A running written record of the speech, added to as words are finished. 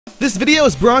This video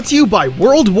is brought to you by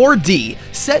World War D.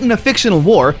 Set in a fictional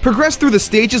war, progress through the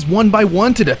stages one by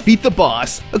one to defeat the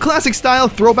boss. A classic style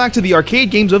throwback to the arcade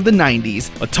games of the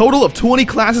 90s. A total of 20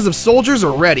 classes of soldiers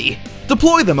are ready.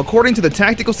 Deploy them according to the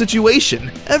tactical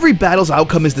situation. Every battle's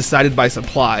outcome is decided by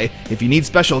supply. If you need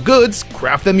special goods,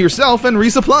 craft them yourself and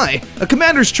resupply. A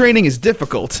commander's training is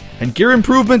difficult, and gear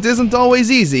improvement isn't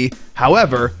always easy.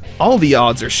 However, all the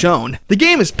odds are shown. The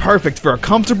game is perfect for a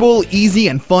comfortable, easy,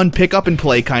 and fun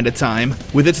pick-up-and-play kind of time.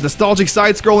 With its nostalgic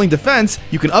side-scrolling defense,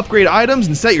 you can upgrade items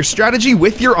and set your strategy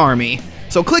with your army.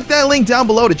 So click that link down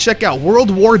below to check out World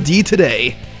War D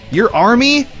today. Your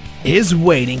army is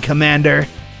waiting, Commander.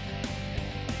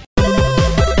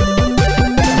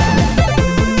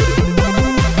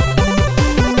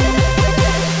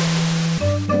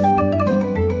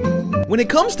 When it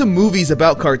comes to movies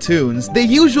about cartoons, they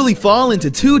usually fall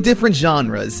into two different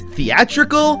genres,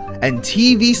 theatrical and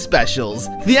TV specials.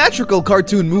 Theatrical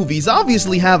cartoon movies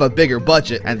obviously have a bigger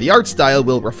budget, and the art style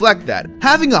will reflect that,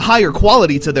 having a higher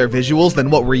quality to their visuals than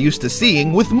what we're used to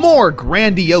seeing, with more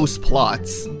grandiose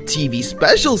plots. TV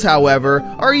specials, however,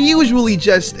 are usually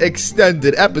just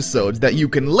extended episodes that you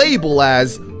can label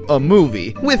as a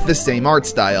movie with the same art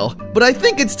style. But I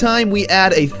think it's time we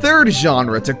add a third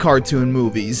genre to cartoon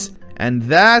movies. And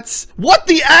that's... What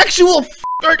the actual f***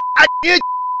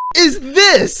 is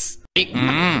this?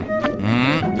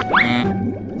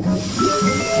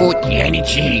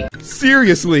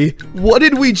 Seriously, what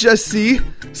did we just see?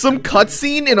 Some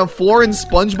cutscene in a foreign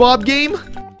SpongeBob game?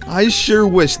 I sure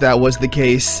wish that was the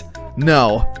case.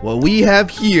 No, what we have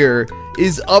here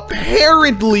is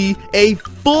apparently a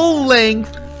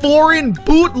full-length foreign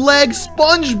bootleg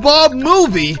SpongeBob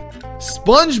movie.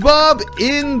 SpongeBob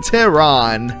in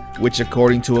Tehran, which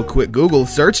according to a quick Google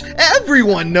search,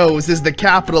 everyone knows is the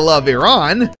capital of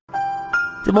Iran.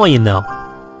 The more you know.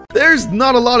 There's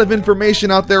not a lot of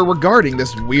information out there regarding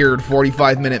this weird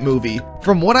 45-minute movie.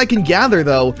 From what I can gather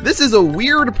though, this is a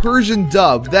weird Persian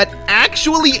dub that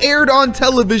actually aired on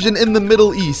television in the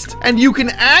Middle East, and you can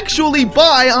actually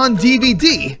buy on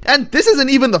DVD. And this isn't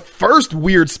even the first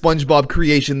weird SpongeBob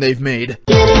creation they've made.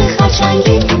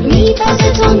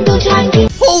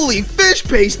 Holy fish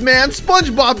paste, man!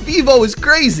 SpongeBob Vivo is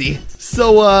crazy!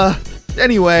 So,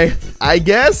 anyway, I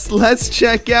guess let's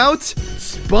check out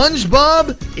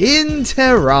SpongeBob in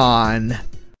Tehran.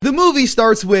 The movie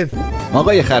starts with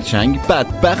آقای خرچنگ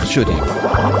بدبخت شده.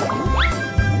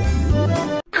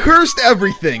 Cursed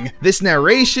everything. This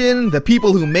narration, the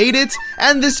people who made it,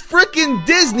 and this frickin'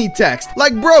 Disney text.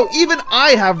 Like, bro, even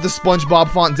I have the SpongeBob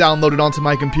font downloaded onto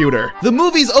my computer. The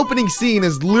movie's opening scene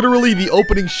is literally the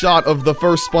opening shot of the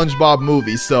first SpongeBob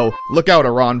movie, so look out,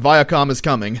 Iran, Viacom is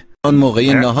coming. آن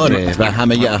موقع نهاره و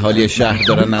همه اهالی شهر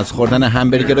دارن از خوردن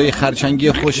همبرگرای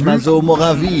خرچنگی خوشمزه و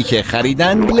مقوی که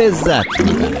خریدن لذت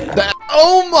میبرن.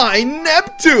 Oh my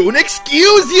Neptune,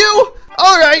 excuse you?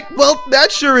 Alright, well,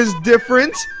 that sure is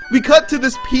different. We cut to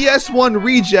this PS1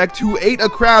 reject who ate a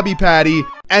Krabby Patty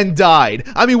and died.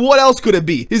 I mean, what else could it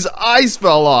be? His eyes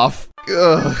fell off.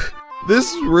 Ugh. This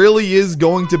really is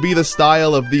going to be the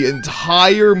style of the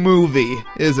entire movie,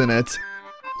 isn't it?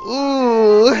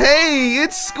 Ooh, hey,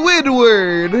 it's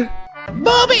Squidward!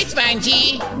 Bobby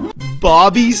Spongy!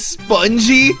 Bobby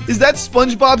Spongy? Is that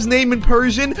SpongeBob's name in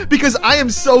Persian? Because I am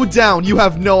so down, you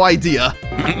have no idea.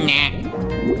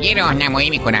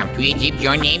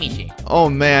 Oh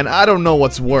man, I don't know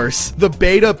what's worse. The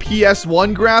beta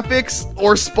PS1 graphics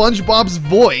or SpongeBob's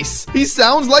voice? He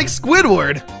sounds like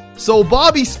Squidward. So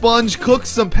Bobby Sponge cooks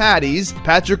some patties.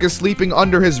 Patrick is sleeping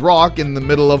under his rock in the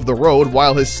middle of the road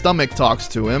while his stomach talks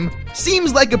to him.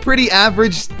 Seems like a pretty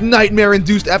average,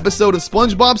 nightmare-induced episode of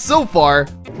SpongeBob so far.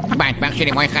 بدبخت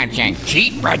شدیم آقای خرچنگ.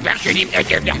 چی؟ بدبخت شدیم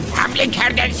حمله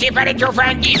کردن سپر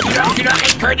تفنگی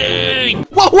سراغش کنین.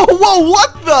 Whoa,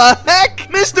 what the heck?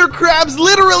 Mr. Krabs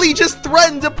literally just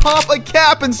threatened to pop a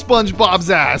cap in SpongeBob's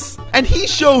ass. And he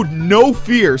showed no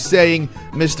fear, saying,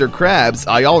 Mr. Krabs,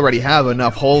 I already have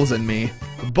enough holes in me.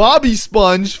 Bobby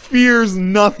Sponge fears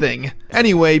nothing.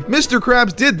 Anyway, Mr.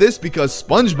 Krabs did this because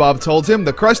SpongeBob told him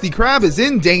the Krusty Krab is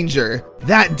in danger.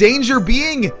 That danger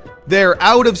being, they're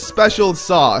out of special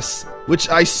sauce, which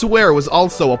I swear was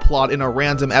also a plot in a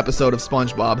random episode of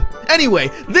SpongeBob. Anyway,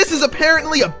 this is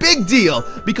apparently a big deal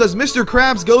because Mr.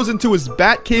 Krabs goes into his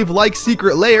Batcave-like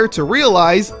secret lair to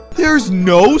realize there's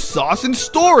no sauce in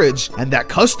storage and that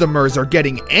customers are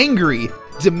getting angry,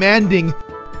 demanding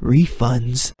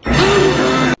refunds.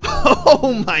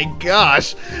 Oh my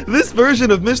gosh, this version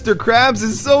of Mr. Krabs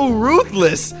is so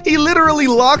ruthless. He literally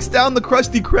locks down the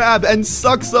Krusty Krab and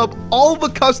sucks up all the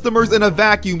customers in a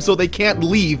vacuum so they can't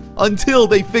leave until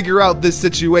they figure out this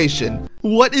situation.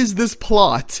 What is this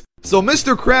plot? So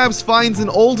Mr. Krabs finds an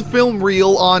old film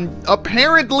reel on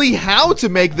apparently how to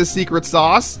make the secret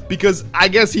sauce, because I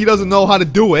guess he doesn't know how to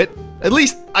do it. At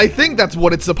least, I think that's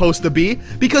what it's supposed to be,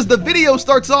 because the video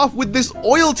starts off with this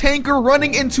oil tanker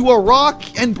running into a rock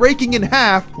and breaking in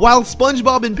half, while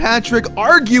SpongeBob and Patrick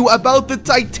argue about the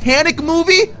Titanic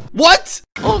movie? What?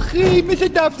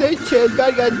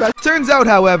 Turns out,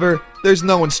 however, there's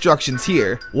no instructions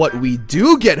here. What we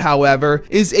do get, however,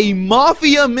 is a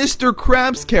Mafia Mr.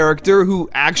 Krabs character who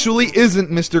actually isn't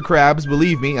Mr. Krabs,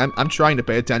 believe me, I'm trying to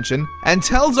pay attention, and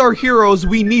tells our heroes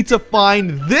we need to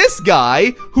find this guy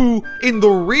who, in the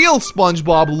real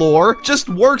SpongeBob lore, just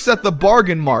works at the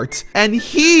bargain mart, and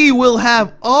he will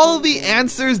have all the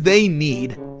answers they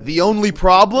need. The only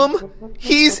problem?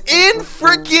 He's in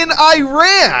frickin'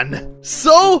 Iran!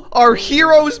 So, our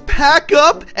heroes pack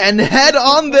up and head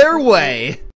on their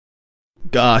way.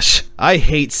 Gosh, I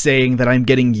hate saying that I'm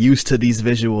getting used to these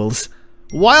visuals.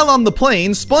 While on the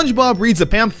plane, SpongeBob reads a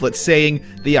pamphlet saying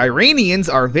the Iranians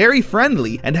are very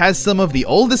friendly and has some of the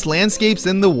oldest landscapes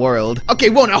in the world. Okay,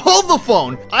 whoa, now hold the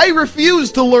phone! I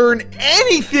refuse to learn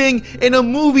anything in a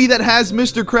movie that has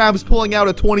Mr. Krabs pulling out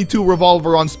a .22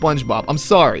 revolver on SpongeBob. I'm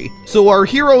sorry. So our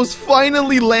heroes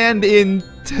finally land in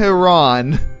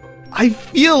Tehran. I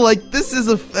feel like this is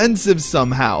offensive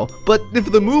somehow, but if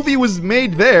the movie was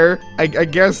made there, I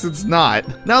guess it's not.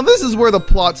 Now this is where the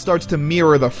plot starts to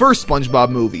mirror the first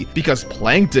SpongeBob movie, because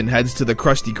Plankton heads to the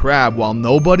Krusty Krab while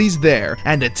nobody's there,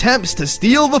 and attempts to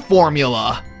steal the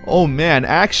formula. Oh man,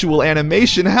 actual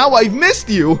animation, how I've missed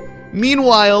you!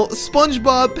 Meanwhile,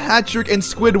 SpongeBob, Patrick, and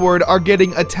Squidward are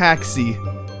getting a taxi.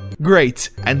 Great,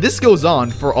 and this goes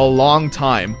on for a long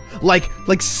time. Like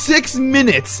 6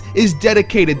 minutes is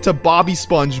dedicated to Bobby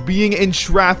Sponge being in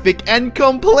traffic and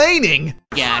complaining.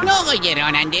 آقای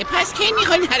راننده پس کی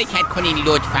میخواین حرکت کنین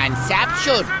لطفاً ثبت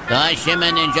شد داشت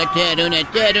من اینجا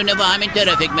تهرونه با همین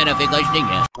ترافیک مرافیکاش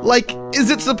دیگه. Like, is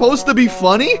it supposed to be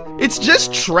funny? It's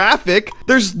just traffic.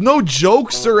 There's no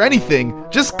jokes or anything.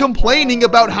 Just complaining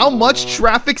about how much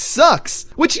traffic sucks.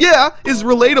 Which, yeah, is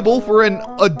relatable for an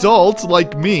adult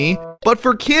like me. But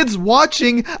for kids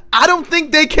watching, I don't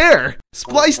think they care.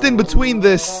 Spliced in between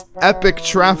this epic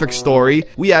traffic story,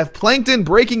 we have Plankton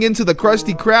breaking into the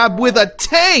Krusty Krab with a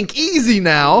tank. Easy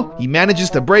now. He manages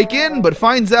to break in, but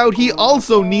finds out he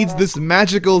also needs this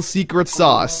magical secret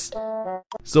sauce.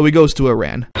 So he goes to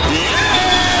Iran.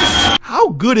 How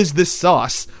good is this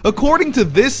sauce? According to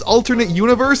this alternate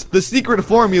universe, the secret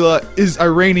formula is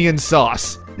Iranian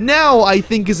sauce. Now, I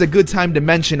think is a good time to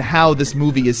mention how this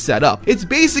movie is set up. It's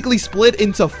basically split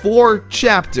into 4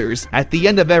 chapters. At the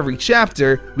end of every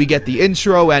chapter, we get the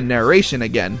intro and narration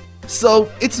again.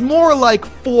 So, it's more like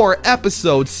 4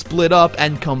 episodes split up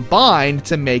and combined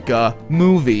to make a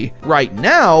movie. Right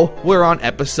now, we're on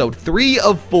episode 3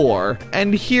 of 4,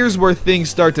 and here's where things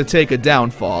start to take a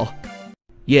downfall.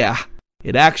 Yeah.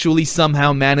 It actually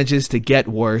somehow manages to get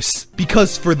worse,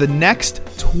 because for the next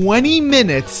 20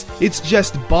 minutes, it's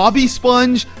just Bobby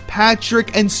Sponge,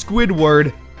 Patrick, and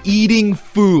Squidward eating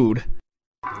food.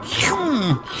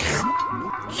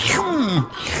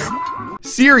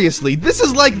 Seriously, this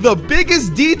is like the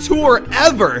biggest detour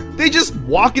ever. They just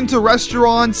walk into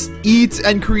restaurants, eat,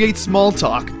 and create small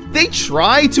talk. They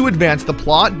try to advance the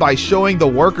plot by showing the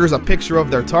workers a picture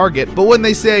of their target, but when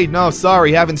they say, no,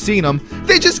 sorry, haven't seen them,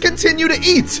 they just continue to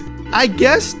eat. I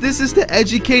guess this is to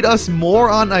educate us more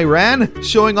on Iran,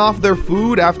 showing off their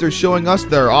food after showing us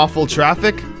their awful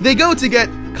traffic. They go to get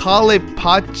kale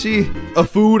pachi, a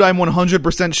food I'm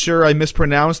 100% sure I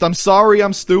mispronounced. I'm sorry,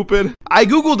 I'm stupid. I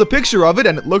googled a picture of it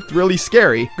and it looked really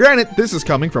scary. Granted, this is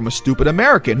coming from a stupid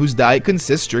American whose diet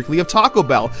consists strictly of Taco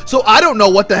Bell, so I don't know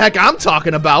what the heck I'm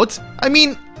talking about. I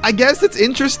mean, I guess it's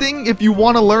interesting if you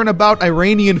want to learn about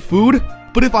Iranian food,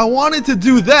 but if I wanted to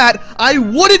do that, I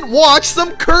wouldn't watch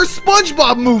some cursed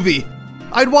SpongeBob movie.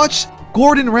 I'd watch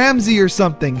Gordon Ramsay or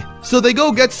something. So they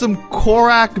go get some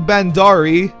Korak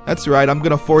Bandari. That's right, I'm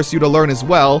gonna force you to learn as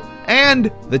well. And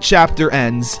the chapter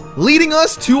ends, leading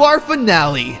us to our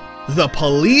finale. The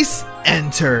police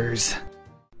enters.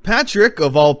 Patrick,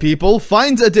 of all people,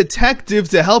 finds a detective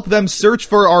to help them search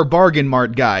for our bargain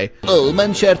mart guy.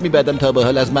 من شرط می‌بندم تا به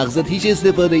حال از مغزت هیچ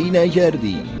استفاده‌ای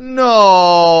نکردی.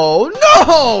 No!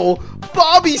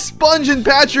 Bobby, Sponge, and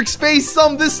Patrick's face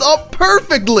sum this up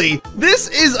perfectly! This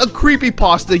is a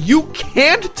creepypasta, you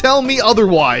can't tell me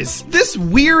otherwise. This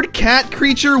weird cat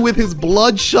creature with his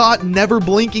bloodshot,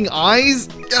 never-blinking eyes,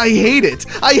 I hate it.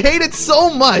 I hate it so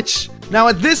much! Now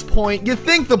at this point, you'd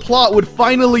think the plot would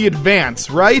finally advance,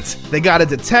 right? They got a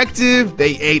detective,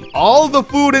 they ate all the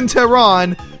food in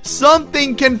Tehran,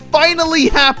 something can finally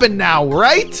happen now,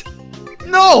 right?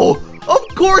 No! Of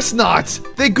course not!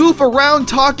 They goof around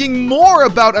talking more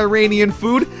about Iranian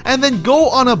food and then go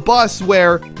on a bus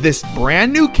where this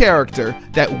brand new character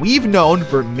that we've known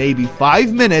for maybe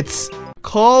 5 minutes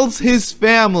calls his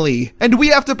family, and we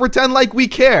have to pretend like we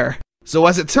care. So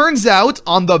as it turns out,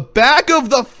 on the back of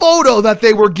the photo that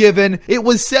they were given, it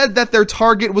was said that their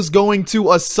target was going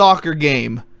to a soccer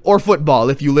game. Or football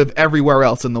if you live everywhere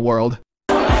else in the world.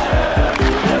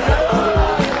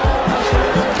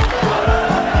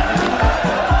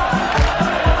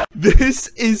 This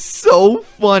is so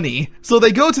funny. So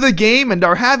they go to the game and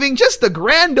are having just a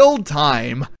grand old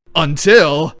time.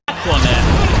 Until...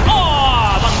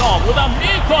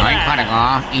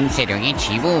 این صدای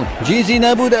چی بود؟ چیزی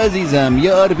نبود عزیزم،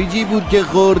 یه RPG بود که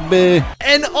خورد به...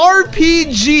 An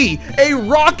RPG, a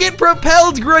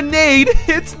rocket-propelled grenade,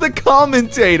 hits the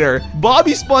commentator.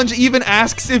 Bobby Sponge even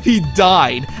asks if he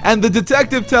died, and the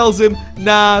detective tells him,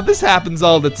 nah, this happens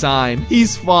all the time.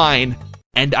 He's fine.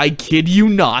 And I kid you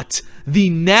not, the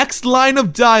next line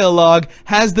of dialogue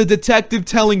has the detective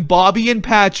telling Bobby and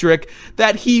Patrick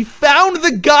that he found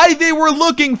the guy they were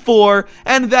looking for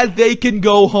and that they can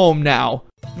go home now.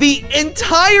 The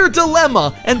entire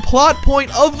dilemma and plot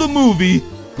point of the movie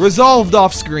resolved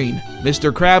off screen.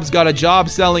 Mr. Krabs got a job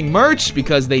selling merch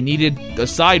because they needed a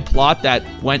side plot that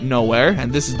went nowhere,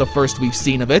 and this is the first we've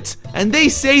seen of it. And they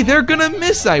say they're gonna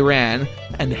miss Iran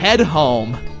and head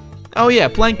home. Oh yeah,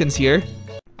 Plankton's here.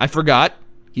 I forgot.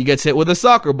 He gets hit with a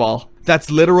soccer ball. That's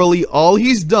literally all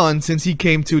he's done since he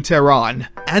came to Tehran.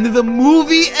 And the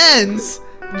movie ends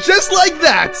just like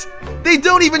that. They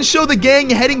don't even show the gang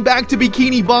heading back to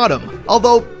Bikini Bottom.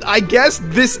 Although, I guess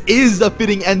this is a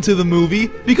fitting end to the movie,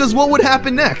 because what would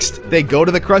happen next? They go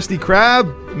to the Krusty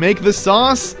Krab, make the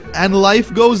sauce, and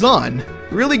life goes on.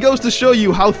 Really goes to show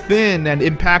you how thin and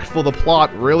impactful the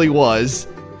plot really was.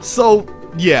 So,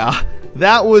 yeah,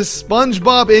 that was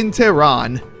SpongeBob in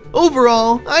Tehran.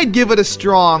 Overall, I'd give it a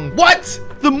strong what?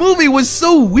 The movie was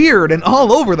so weird and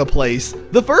all over the place.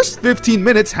 The first 15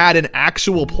 minutes had an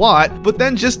actual plot, but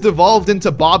then just devolved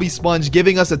into Bobby Sponge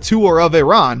giving us a tour of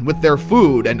Iran with their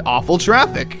food and awful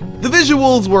traffic. The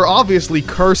visuals were obviously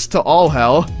cursed to all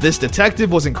hell. This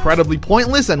detective was incredibly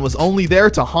pointless and was only there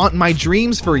to haunt my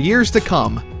dreams for years to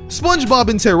come. SpongeBob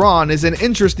in Tehran is an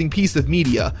interesting piece of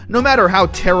media, no matter how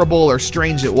terrible or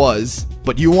strange it was.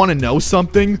 But you want to know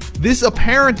something? This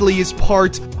apparently is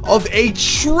part of a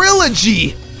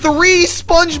trilogy! 3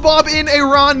 SpongeBob in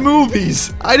Iran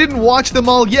movies! I didn't watch them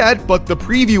all yet, but the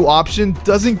preview option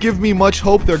doesn't give me much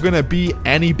hope they're gonna be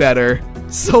any better.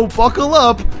 So buckle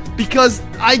up, because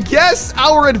I guess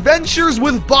our adventures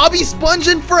with Bobby Sponge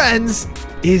and friends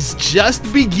is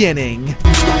just beginning.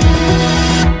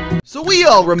 So we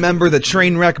all remember the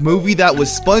train wreck movie that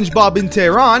was SpongeBob in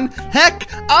Tehran. Heck,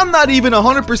 I'm not even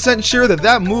 100% sure that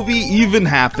that movie even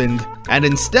happened, and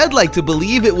instead like to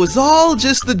believe it was all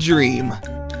just a dream.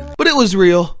 But it was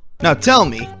real. Now tell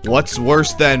me, what's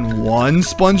worse than 1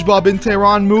 SpongeBob in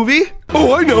Tehran movie?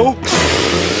 Oh, I know.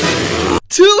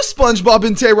 2 SpongeBob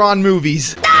in Tehran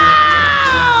movies.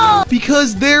 No!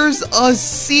 Because there's a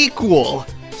sequel.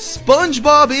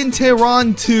 SpongeBob in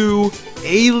Tehran 2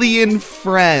 Alien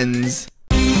Friends.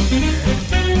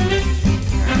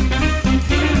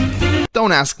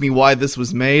 Don't ask me why this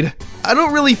was made. I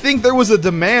don't really think there was a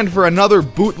demand for another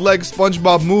bootleg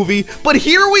SpongeBob movie, but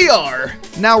here we are!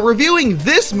 Now, reviewing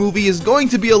this movie is going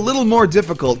to be a little more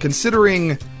difficult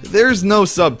considering there's no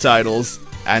subtitles.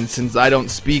 And since I don't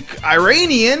speak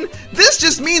Iranian, this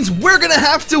just means we're gonna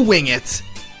have to wing it.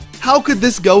 How could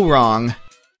this go wrong?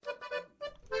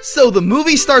 So the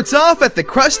movie starts off at the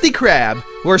Krusty Krab,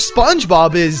 where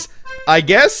SpongeBob is, I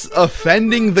guess,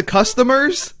 offending the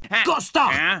customers?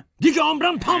 Costa! دیگه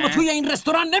عمرم پامو توی این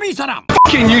رستوران نمیذارم.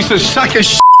 Fucking useless sack of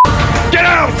shit! Get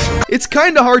out! It's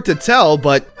kinda hard to tell,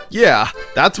 but yeah,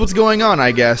 that's what's going on,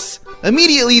 I guess.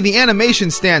 Immediately, the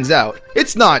animation stands out.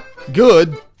 It's not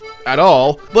good at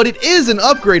all, but it is an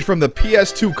upgrade from the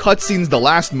PS2 cutscenes the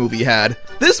last movie had.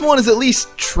 This one is at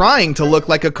least trying to look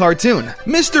like a cartoon.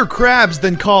 Mr. Krabs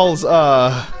then calls,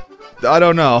 I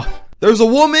don't know. There's a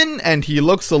woman, and he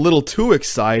looks a little too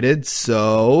excited,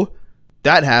 so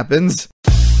that happens.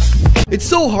 It's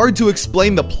so hard to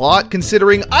explain the plot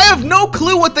considering I have no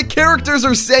clue what the characters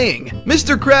are saying.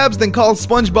 Mr. Krabs then calls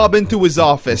SpongeBob into his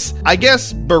office, I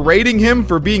guess berating him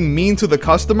for being mean to the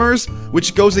customers,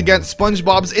 which goes against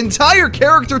SpongeBob's entire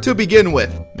character to begin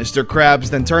with. Mr. Krabs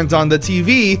then turns on the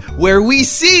TV, where we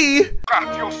see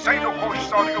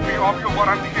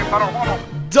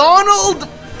Donald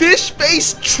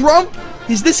Fish-Face Trump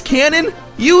Is this canon?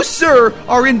 You, sir,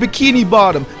 are in Bikini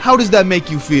Bottom. How does that make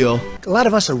you feel? A lot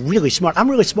of us are really smart. I'm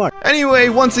really smart. Anyway,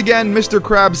 once again, Mr.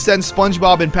 Krabs sends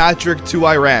SpongeBob and Patrick to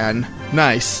Iran.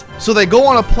 Nice. So they go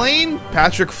on a plane,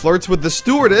 Patrick flirts with the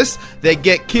stewardess, they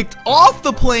get kicked off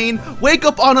the plane, wake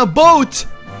up on a boat,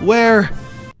 where,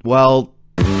 well...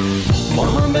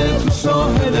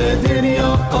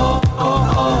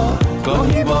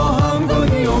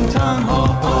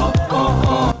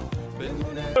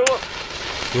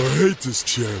 I hate this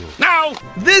channel. Now!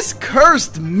 This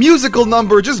cursed musical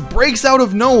number just breaks out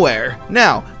of nowhere.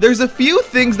 Now, there's a few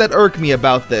things that irk me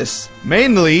about this.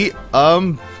 Mainly,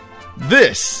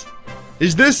 this.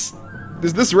 Is this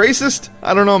racist?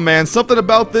 I don't know, man. Something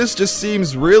about this just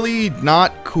seems really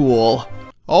not cool.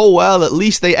 Oh well, at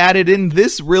least they added in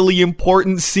this really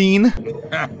important scene.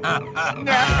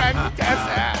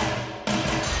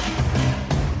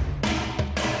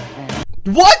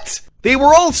 What? They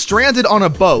were all stranded on a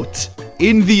boat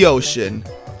in the ocean,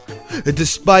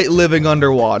 despite living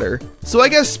underwater. So I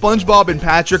guess SpongeBob and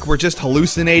Patrick were just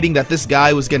hallucinating that this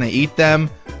guy was gonna eat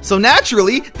them. So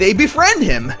naturally, they befriend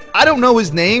him. I don't know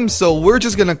his name, so we're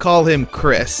just gonna call him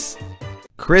Chris.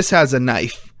 Chris has a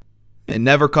knife. It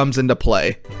never comes into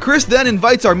play. Chris then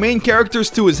invites our main characters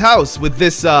to his house with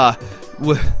this,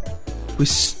 with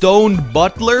stoned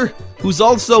butler, who's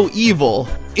also evil,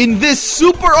 in this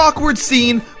super awkward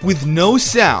scene with no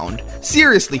sound.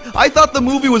 Seriously, I thought the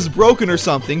movie was broken or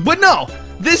something, but no!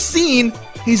 This scene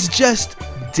is just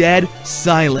dead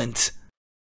silent.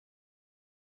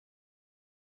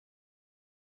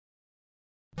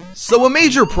 So a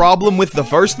major problem with the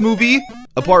first movie,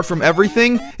 apart from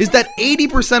everything, is that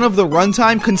 80% of the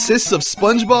runtime consists of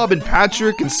SpongeBob and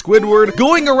Patrick and Squidward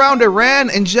going around Iran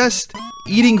and just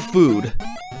eating food.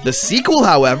 The sequel,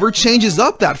 however, changes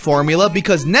up that formula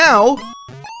because now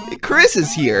Chris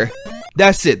is here.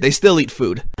 That's it, they still eat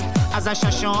food.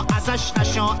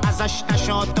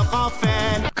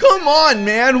 Come on,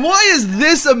 man, why is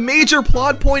this a major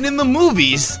plot point in the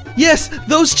movies? Yes,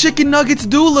 those chicken nuggets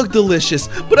do look delicious,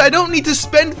 but I don't need to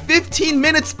spend 15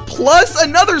 minutes plus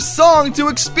another song to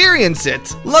experience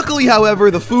it. Luckily,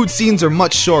 however, the food scenes are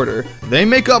much shorter. They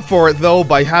make up for it, though,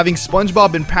 by having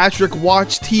SpongeBob and Patrick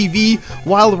watch TV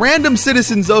while random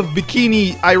citizens of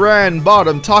Bikini Iran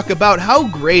Bottom talk about how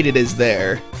great it is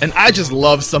there. And I just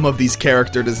love some of these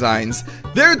character designs.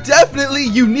 They're definitely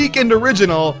unique and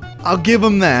original, I'll give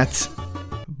them that.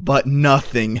 But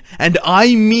nothing, and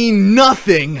I mean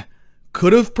nothing,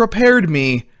 could have prepared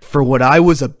me for what I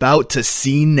was about to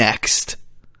see next.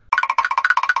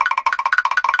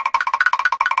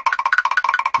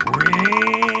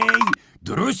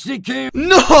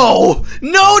 No!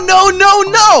 No, no, no,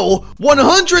 no!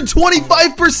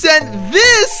 125%,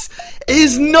 this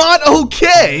is not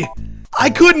okay! I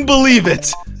couldn't believe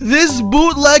it! This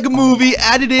bootleg movie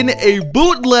added in a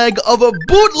bootleg of a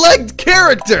bootlegged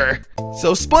character!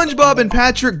 So SpongeBob and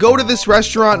Patrick go to this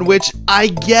restaurant, which I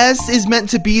guess is meant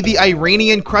to be the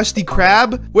Iranian Krusty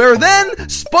Krab, where then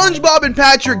SpongeBob and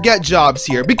Patrick get jobs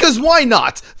here, because why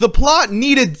not? The plot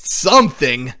needed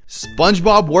something.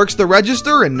 SpongeBob works the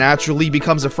register and naturally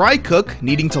becomes a fry cook,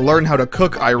 needing to learn how to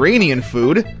cook Iranian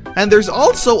food. And there's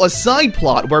also a side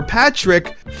plot where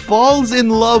Patrick falls in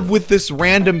love with this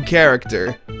random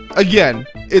character. Again,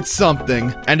 it's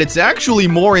something, and it's actually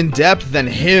more in-depth than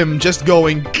him just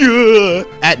going "Gah"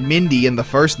 at Mindy in the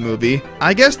first movie.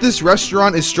 I guess this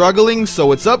restaurant is struggling,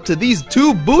 so it's up to these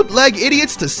two bootleg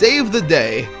idiots to save the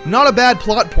day. Not a bad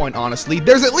plot point, honestly.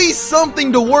 There's at least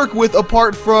something to work with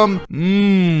apart from,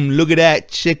 look at that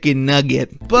chicken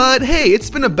nugget. But hey, it's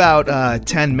been about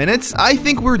 10 minutes. I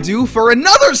think we're due for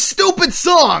another stupid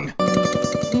song!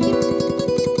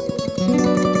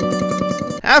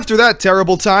 After that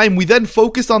terrible time, we then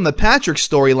focus on the Patrick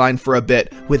storyline for a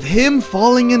bit, with him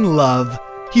falling in love.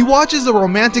 He watches a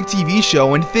romantic TV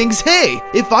show and thinks, hey,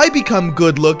 if I become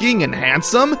good looking and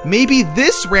handsome, maybe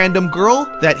this random girl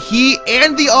that he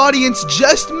and the audience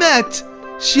just met,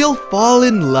 she'll fall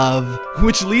in love.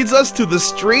 Which leads us to the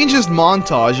strangest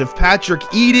montage of Patrick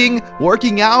eating,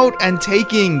 working out, and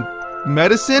taking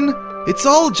medicine. It's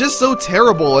all just so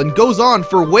terrible and goes on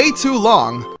for way too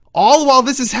long. All while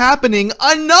this is happening,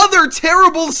 another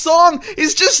terrible song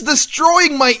is just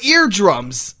destroying my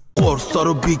eardrums. Then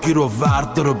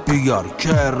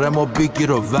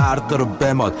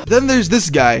there's this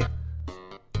guy.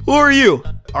 Who are you?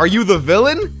 Are you the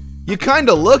villain? You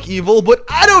kinda look evil, but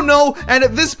I don't know, and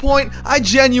at this point, I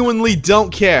genuinely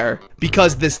don't care.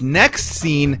 Because this next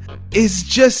scene is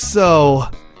just so...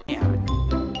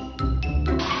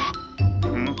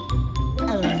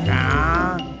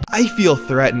 I feel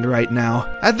threatened right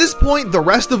now. At this point, the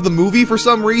rest of the movie for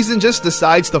some reason just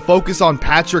decides to focus on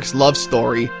Patrick's love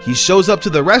story. He shows up to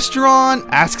the restaurant,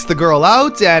 asks the girl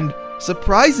out, and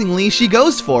surprisingly, she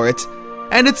goes for it.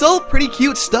 And it's all pretty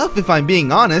cute stuff if I'm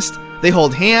being honest. They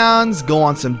hold hands, go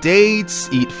on some dates,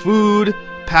 eat food.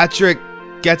 Patrick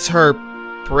gets her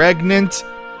pregnant.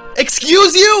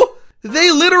 Excuse you?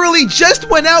 They literally just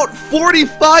went out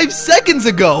 45 seconds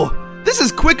ago. This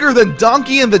is quicker than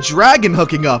Donkey and the Dragon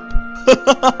hooking up.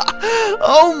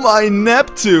 Oh my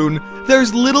Neptune.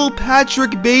 There's little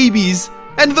Patrick babies,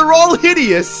 and they're all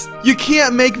hideous. You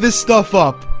can't make this stuff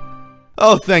up.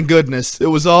 Oh, thank goodness. It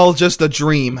was all just a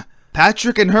dream.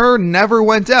 Patrick and her never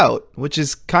went out, which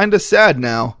is kinda sad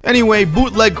now. Anyway,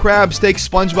 Bootleg Crabs takes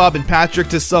SpongeBob and Patrick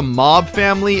to some mob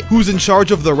family who's in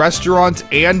charge of the restaurant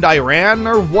and Iran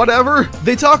or whatever.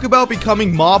 They talk about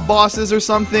becoming mob bosses or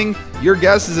something. Your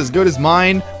guess is as good as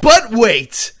mine. But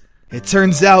wait! It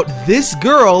turns out this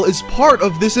girl is part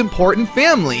of this important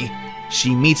family.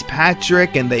 She meets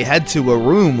Patrick and they head to a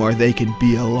room where they can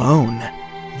be alone.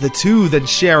 The two then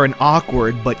share an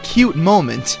awkward but cute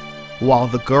moment. While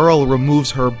the girl removes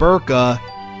her burqa,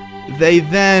 they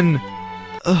then...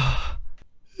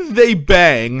 they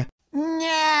bang.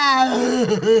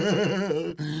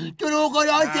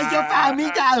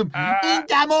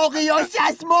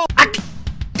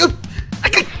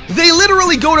 They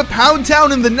literally go to Pound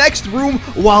Town in the next room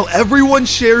while everyone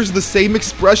shares the same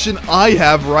expression I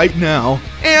have right now.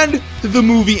 And the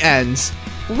movie ends.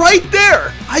 Right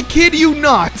there! I kid you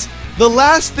not! The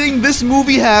last thing this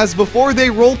movie has before they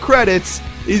roll credits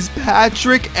is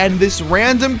Patrick and this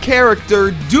random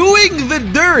character doing the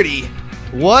dirty.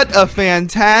 What a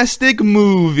fantastic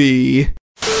movie.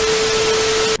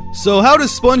 So how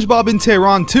does SpongeBob in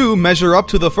Tehran 2 measure up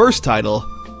to the first title?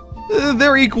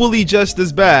 They're equally just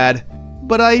as bad,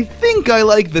 but I think I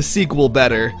like the sequel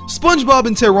better. SpongeBob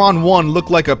in Tehran 1 looked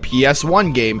like a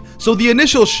PS1 game, so the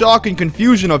initial shock and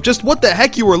confusion of just what the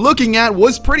heck you were looking at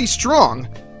was pretty strong.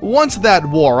 Once that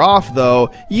wore off, though,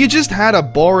 you just had a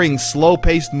boring,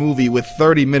 slow-paced movie with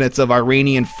 30 minutes of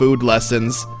Iranian food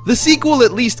lessons. The sequel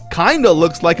at least kinda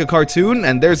looks like a cartoon,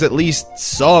 and there's at least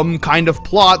some kind of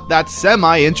plot that's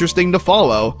semi-interesting to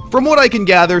follow. From what I can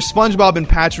gather, SpongeBob and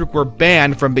Patrick were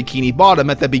banned from Bikini Bottom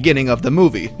at the beginning of the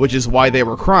movie, which is why they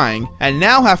were crying, and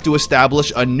now have to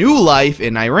establish a new life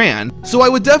in Iran. So I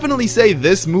would definitely say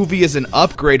this movie is an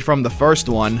upgrade from the first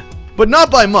one. But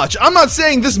not by much. I'm not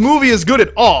saying this movie is good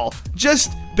at all,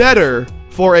 just better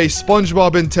for a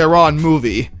SpongeBob in Tehran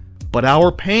movie. But our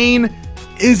pain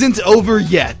isn't over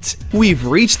yet. We've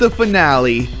reached the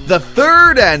finale, the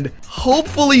third and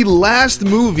hopefully last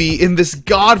movie in this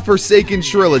godforsaken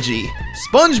trilogy.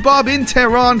 SpongeBob in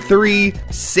Tehran 3,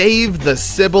 Save the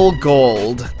Sybil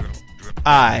Gold.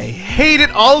 I hate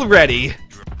it already.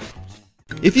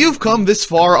 If you've come this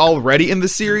far already in the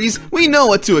series, we know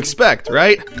what to expect,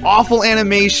 right? Awful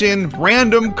animation,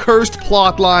 random cursed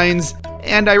plot lines,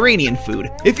 and Iranian food.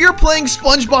 If you're playing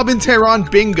SpongeBob in Tehran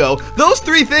Bingo, those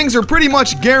three things are pretty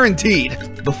much guaranteed.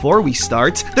 Before we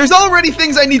start, there's already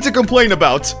things I need to complain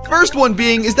about. First one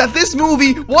being is that this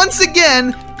movie, once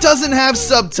again, doesn't have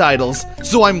subtitles,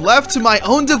 so I'm left to my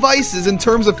own devices in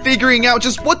terms of figuring out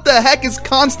just what the heck is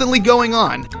constantly going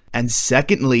on. And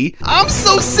secondly, I'm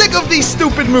so sick of these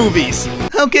stupid movies!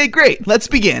 Okay, great, let's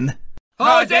begin.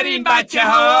 حاضرین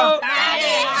بچه‌ها؟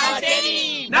 بله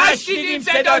حاضرین. نشنیدیم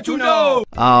صداتونو.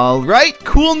 Alright,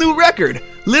 cool new record.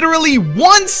 Literally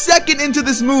 1 second into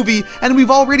this movie, and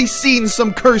we've already seen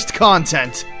some cursed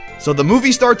content. So the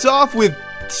movie starts off with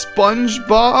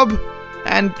SpongeBob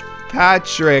and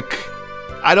Patrick.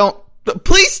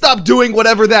 Please stop doing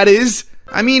whatever that is.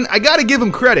 I mean, I gotta give him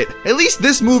credit. At least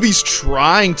this movie's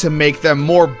trying to make them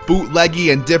more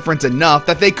bootleggy and different enough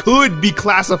that they could be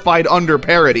classified under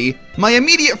parody. My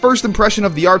immediate first impression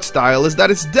of the art style is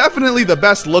that it's definitely the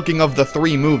best looking of the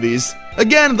three movies.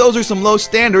 Again, those are some low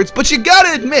standards, but you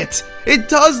gotta admit, it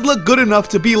does look good enough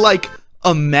to be like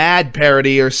a Mad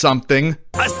parody or something.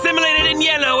 Assimilated in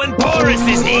yellow and porous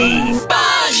is he.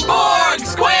 SpongeBob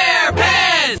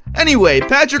SquarePants! Anyway,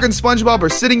 Patrick and SpongeBob are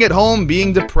sitting at home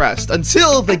being depressed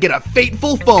until they get a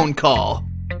fateful phone call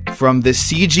from the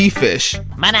CG fish.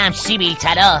 منم سیبیل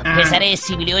طلا پسر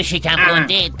سیبیلی و شکم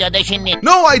گنده داداش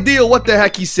No idea what the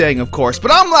heck he's saying, of course,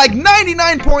 but I'm like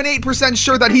 99.8%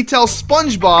 sure that he tells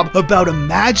SpongeBob about a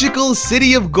magical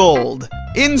city of gold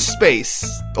in space.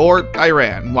 Or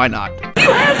Iran, why not?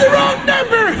 You have the wrong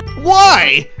number!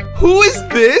 Why? Who is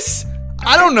this?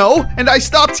 I don't know, and I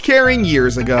stopped caring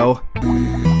years ago.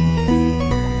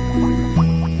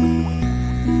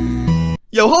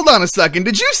 Yo, hold on a second,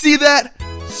 did you see that?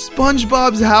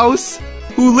 SpongeBob's house?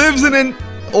 Who lives in an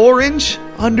orange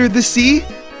under the sea?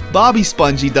 Bobby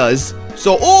Spongy does.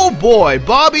 So, oh boy,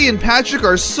 Bobby and Patrick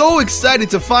are so excited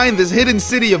to find this hidden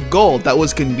city of gold that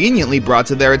was conveniently brought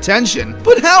to their attention.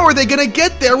 But how are they gonna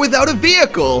get there without a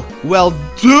vehicle? Well,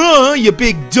 duh, you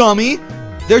big dummy.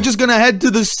 They're just gonna head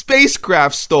to the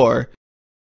spacecraft store.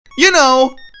 You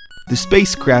know, the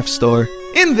spacecraft store.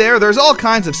 In there, there's all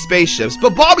kinds of spaceships,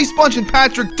 but Bobby, Sponge, and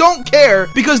Patrick don't care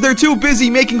because they're too busy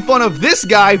making fun of this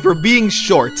guy for being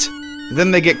short.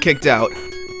 Then they get kicked out.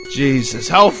 Jesus,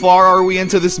 how far are we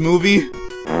into this movie?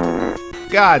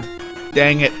 God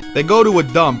dang it. They go to a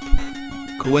dump.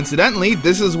 Coincidentally,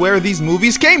 this is where these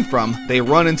movies came from. They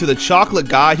run into the chocolate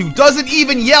guy who doesn't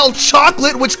even yell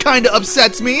chocolate, which kinda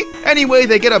upsets me. Anyway,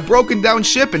 they get a broken down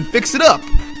ship and fix it up.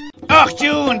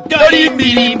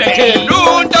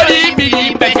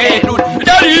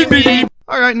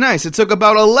 Alright, nice. It took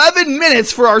about 11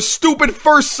 minutes for our stupid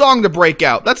first song to break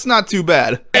out. That's not too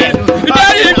bad.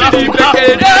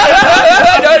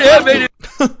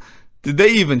 Did they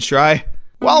even try?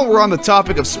 While we're on the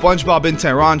topic of SpongeBob in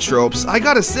Tehran tropes, I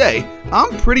gotta say,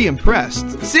 I'm pretty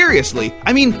impressed. Seriously,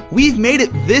 I mean, we've made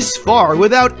it this far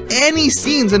without any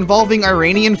scenes involving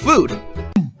Iranian food.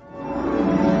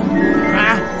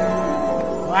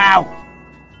 Wow.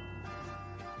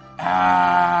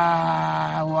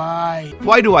 Why?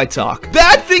 Why do I talk?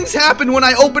 Bad things happen when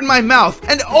I open my mouth,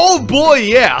 and oh boy,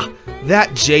 yeah!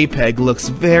 That JPEG looks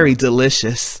very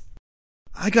delicious.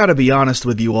 I gotta be honest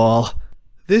with you all.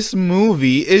 This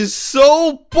movie is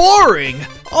so boring!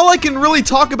 All I can really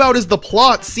talk about is the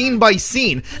plot scene by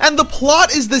scene, and the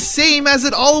plot is the same as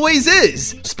it always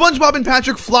is. SpongeBob and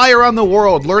Patrick fly around the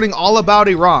world learning all about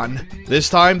Iran. This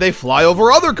time they fly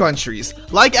over other countries,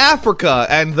 like Africa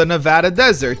and the Nevada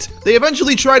desert. They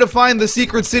eventually try to find the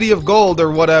secret city of gold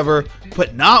or whatever,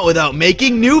 but not without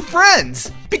making new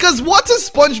friends. Because what's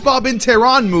a SpongeBob in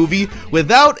Tehran movie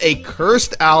without a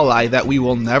cursed ally that we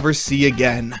will never see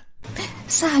again?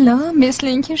 سلام مثل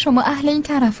اینکه شما اهل این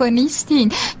طرفا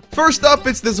نیستین. First up,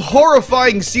 it's this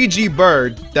horrifying CG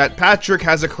bird that Patrick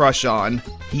has a crush on.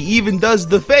 He even does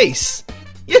the face.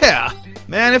 Yeah,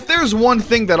 man, if there's one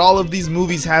thing that all of these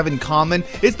movies have in common,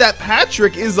 it's that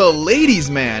Patrick is a ladies'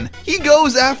 man. He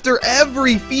goes after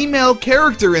every female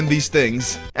character in these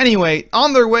things. Anyway,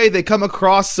 on their way, they come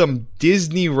across some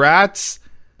Disney rats.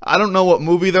 I don't know what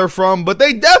movie they're from, but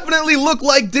they definitely look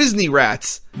like Disney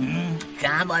rats.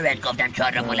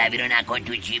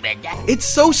 It's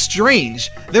so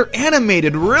strange. They're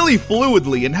animated really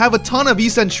fluidly and have a ton of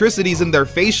eccentricities in their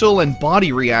facial and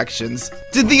body reactions.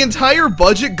 Did the entire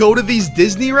budget go to these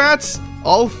Disney rats?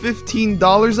 All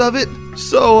 $15 of it?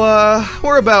 So,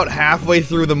 we're about halfway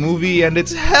through the movie and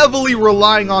it's heavily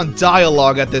relying on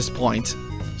dialogue at this point.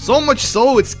 So much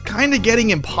so, it's kinda getting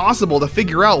impossible to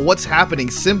figure out what's happening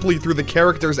simply through the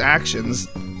characters' actions.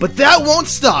 But that won't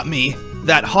stop me.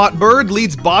 That hot bird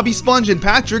leads Bobby, Sponge, and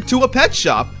Patrick to a pet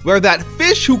shop, where that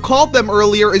fish who called them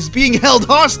earlier is being held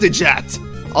hostage at.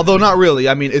 Although not really,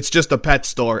 I mean, it's just a pet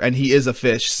store, and he is a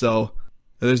fish, so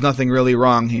there's nothing really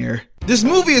wrong here. This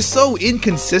movie is so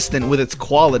inconsistent with its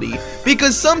quality,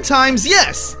 because sometimes,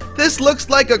 yes, this looks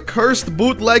like a cursed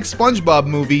bootleg SpongeBob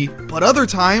movie, but other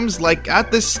times, like at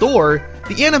this store,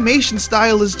 the animation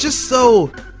style is just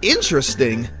so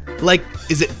interesting. Like,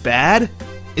 is it bad?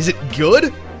 Is it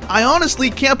good? I honestly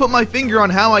can't put my finger on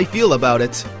how I feel about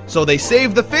it. So they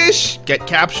save the fish, get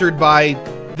captured by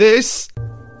this.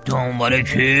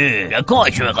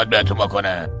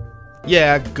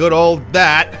 Yeah, good old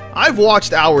that. I've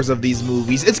watched hours of these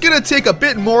movies. It's gonna take a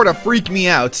bit more to freak me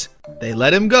out. They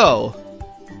let him go.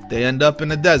 They end up in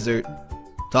the desert.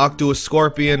 Talk to a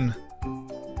scorpion.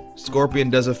 Scorpion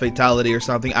does a fatality or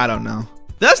something, I don't know.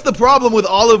 That's the problem with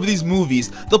all of these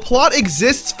movies. The plot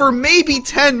exists for maybe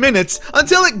 10 minutes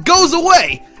until it goes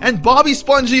away, and Bobby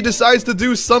Spongy decides to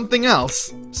do something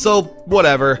else. So,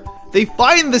 whatever. They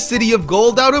find the city of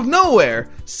gold out of nowhere.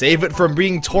 Save it from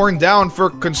being torn down for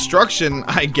construction,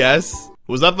 I guess.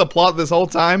 Was that the plot this whole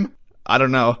time? I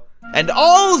don't know. And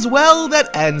all's well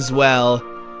that ends well.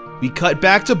 We cut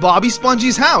back to Bobby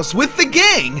Spongy's house with the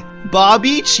gang.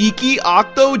 Bobby, Cheeky,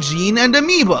 Octo, Gene, and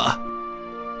Amoeba.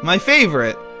 My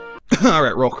favorite.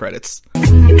 Alright, roll credits.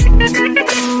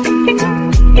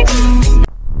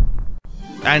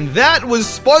 And that was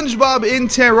SpongeBob in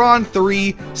Tehran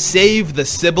 3, Save the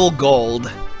Sybil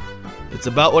Gold. It's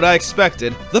about what I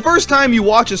expected. The first time you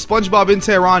watch a SpongeBob in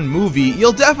Tehran movie,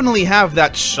 you'll definitely have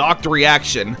that shocked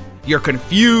reaction. You're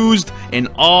confused, in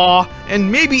awe,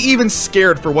 and maybe even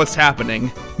scared for what's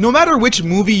happening. No matter which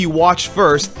movie you watch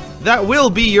first, that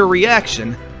will be your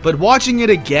reaction. But watching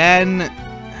it again,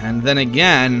 and then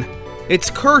again, its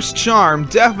cursed charm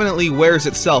definitely wears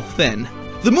itself thin.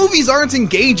 The movies aren't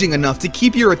engaging enough to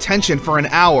keep your attention for an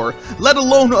hour, let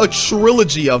alone a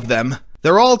trilogy of them.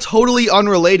 They're all totally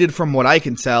unrelated from what I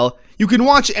can tell. You can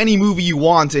watch any movie you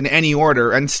want in any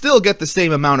order and still get the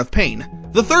same amount of pain.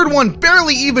 The third one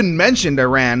barely even mentioned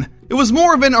Iran. It was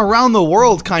more of an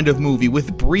around-the-world kind of movie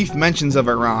with brief mentions of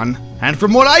Iran. And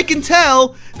from what I can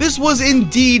tell, this was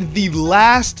indeed the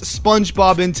last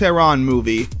SpongeBob in Tehran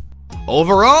movie.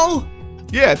 Overall,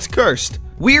 yeah, it's cursed.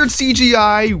 Weird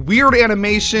CGI, weird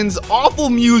animations, awful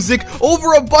music,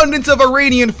 overabundance of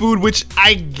Iranian food, which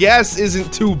I guess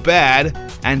isn't too bad,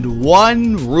 and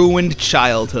one ruined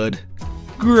childhood.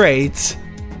 Great.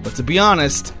 But to be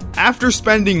honest, after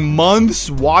spending months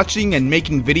watching and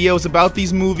making videos about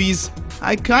these movies,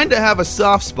 I kinda have a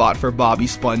soft spot for Bobby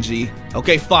Spongy.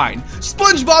 Okay, fine.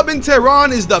 SpongeBob in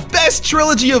Tehran is the best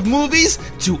trilogy of movies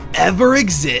to ever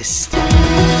exist.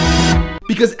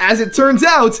 Because as it turns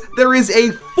out, there is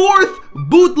a fourth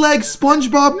bootleg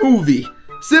SpongeBob movie,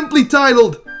 simply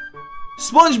titled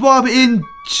SpongeBob in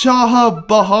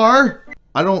Chahabahar.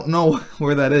 I don't know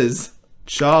where that is.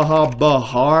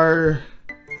 Chahabahar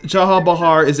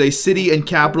is a city and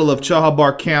capital of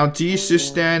Chahabar County,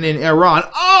 Sistan in Iran.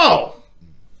 Oh!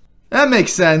 That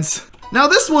makes sense. Now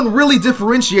this one really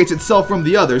differentiates itself from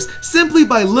the others simply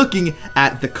by looking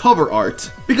at the cover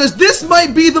art. Because this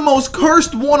might be the most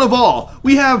cursed one of all.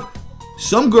 We have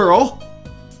some girl,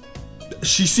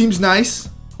 she seems nice,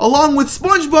 along with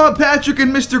SpongeBob, Patrick,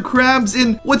 and Mr. Krabs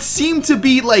in what seem to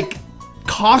be like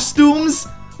costumes,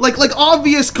 like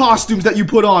obvious costumes that you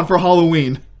put on for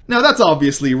Halloween. Now that's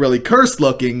obviously really cursed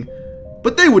looking,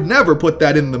 but they would never put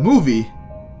that in the movie,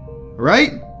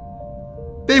 right?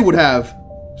 They would have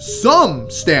some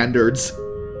standards,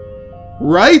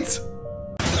 right?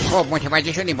 خب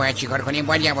متوجه شدیم باید چیکار کنیم؟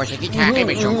 باید یواشکی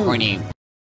تعقیبشون کنیم.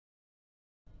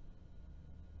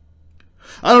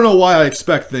 I don't know why I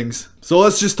expect things. So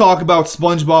let's just talk about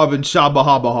SpongeBob and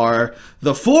Shabahabahar,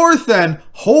 the fourth and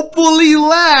hopefully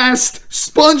last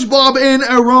SpongeBob in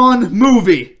Iran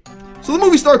movie. So the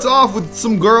movie starts off with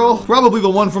some girl, probably the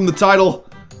one from the title,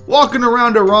 walking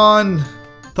around Iran,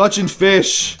 touching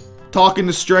fish, talking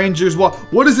to strangers.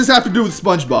 What does this have to do with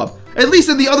SpongeBob? At least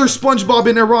in the other SpongeBob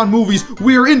in Iran movies,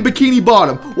 we're in Bikini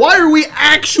Bottom. Why are we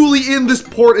actually in this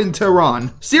port in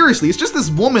Tehran? Seriously, it's just this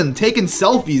woman taking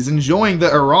selfies, enjoying the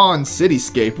Iran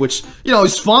cityscape, which, you know,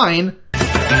 is fine.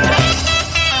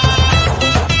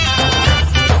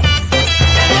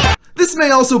 This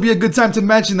may also be a good time to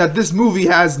mention that this movie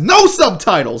has no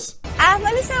subtitles.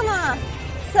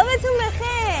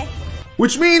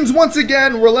 Which means, once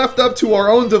again, we're left up to our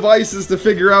own devices to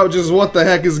figure out just what the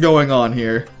heck is going on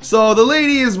here. So the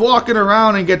lady is walking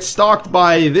around and gets stalked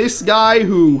by this guy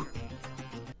who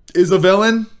is a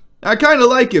villain. I kind of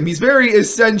like him. He's very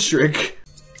eccentric.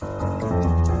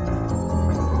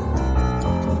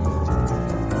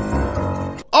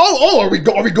 Oh, are we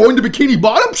going to Bikini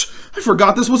Bottom? I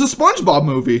forgot this was a SpongeBob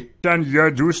movie.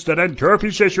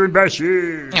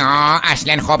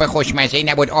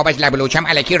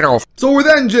 So we're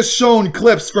then just shown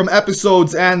clips from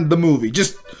episodes and the movie,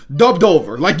 just dubbed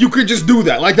over. Like you could just do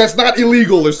that, like that's not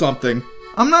illegal or something.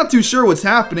 I'm not too sure what's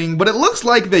happening, but it looks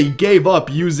like they gave up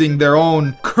using their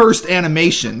own cursed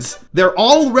animations. Their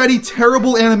already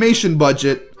terrible animation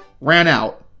budget ran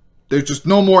out. There's just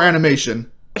no more animation.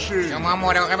 شما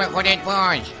مراقب خودت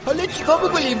باش. حالا چیکار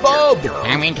بکنیم باب؟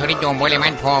 همینطوری دنبال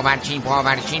من پاورچین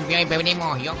بیاین ببینیم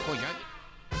ماهیان کجا.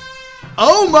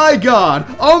 Oh my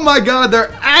god,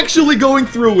 they're actually going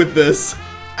through with this.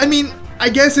 I mean, I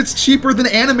guess it's cheaper than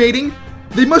animating.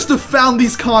 They must have found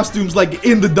these costumes like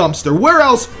in the dumpster. Where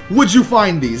else would you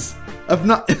find these? If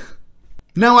not...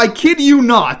 Now, I kid you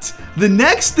not, the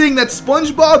next thing that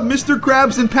SpongeBob, Mr.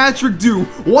 Krabs, and Patrick do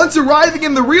once arriving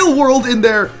in the real world in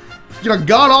their, you know,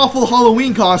 god-awful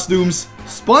Halloween costumes,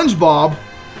 SpongeBob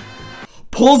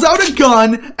pulls out a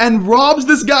gun and robs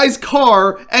this guy's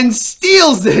car and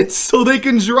steals it so they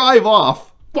can drive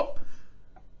off. What?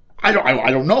 I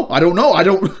don't know.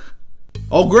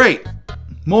 Oh, great.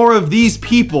 More of these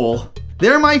people.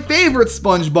 They're my favorite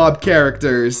SpongeBob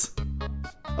characters.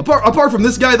 Apart from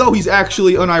this guy, though, he's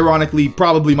actually, unironically,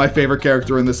 probably my favorite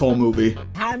character in this whole movie.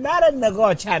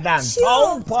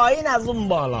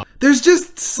 There's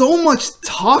just so much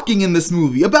talking in this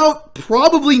movie about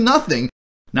probably nothing.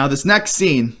 Now, this next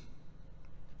scene,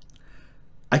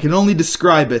 I can only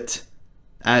describe it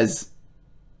as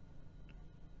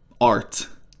art.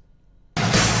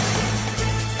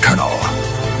 Colonel.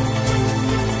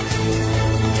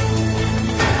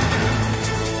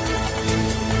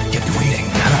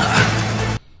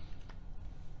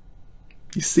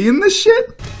 You seeing this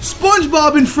shit?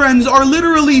 SpongeBob and friends are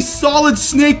literally solid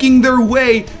snaking their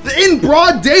way, in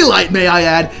broad daylight may I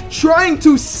add, trying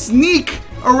to sneak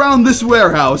around this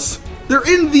warehouse.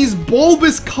 They're in these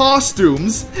bulbous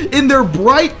costumes, in their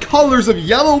bright colors of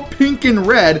yellow, pink, and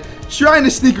red, trying to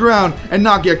sneak around and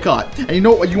not get caught. And you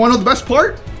know what? You want to know the best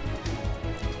part?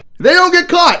 They don't get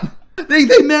caught. They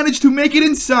manage to make it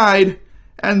inside,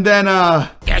 and then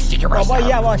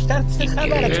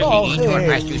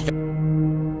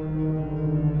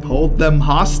hold them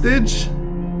hostage,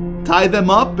 tie them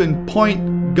up, and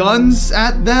point guns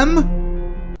at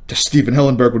them. Steven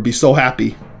Hillenburg would be so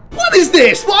happy. What is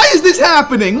this? Why is this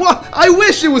happening? What? I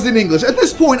wish it was in English. At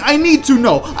this point, I need to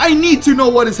know. I need to know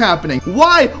what is happening.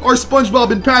 Why are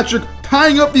SpongeBob and Patrick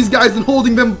tying up these guys and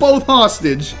holding them both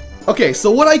hostage? Okay,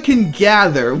 so what I can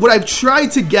gather, what I've tried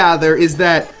to gather is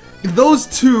that those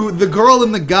two, the girl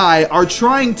and the guy, are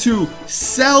trying to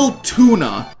sell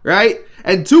tuna, right?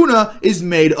 And tuna is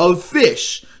made of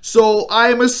fish. So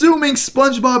I'm assuming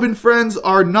SpongeBob and friends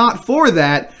are not for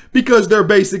that because they're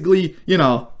basically, you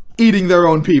know, eating their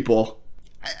own people.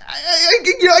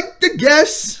 I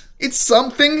guess it's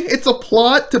something. It's a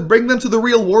plot to bring them to the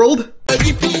real world. But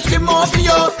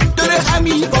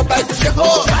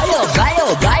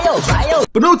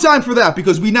no time for that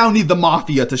because we now need the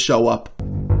mafia to show up.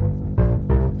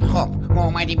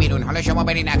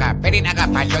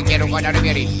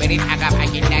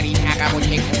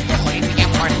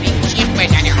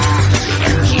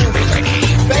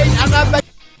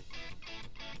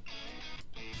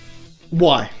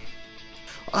 Why?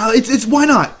 It's why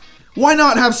not? Why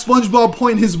not have SpongeBob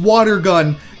point his water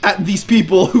gun at these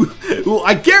people who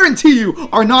I guarantee you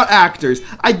are not actors.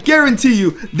 I guarantee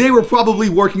you they were probably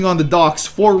working on the docks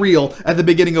for real at the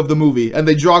beginning of the movie, and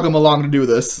they drag them along to do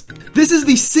this. This is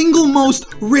the single most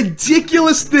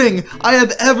ridiculous thing I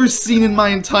have ever seen in my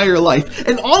entire life.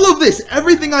 And all of this,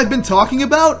 everything I've been talking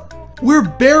about, we're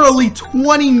barely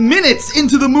 20 minutes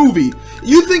into the movie.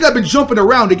 You think I've been jumping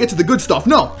around to get to the good stuff?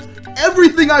 No.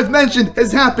 Everything I've mentioned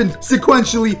has happened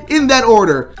sequentially in that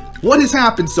order. What has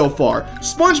happened so far?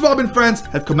 SpongeBob and friends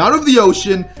have come out of the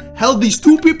ocean, held these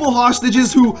two people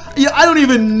hostages who, I don't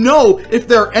even know if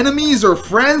they're enemies or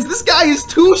friends. This guy is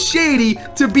too shady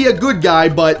to be a good guy,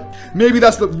 but maybe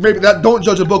don't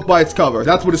judge a book by its cover.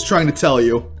 That's what it's trying to tell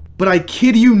you. But I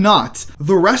kid you not,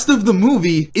 the rest of the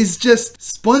movie is just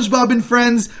SpongeBob and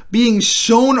friends being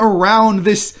shown around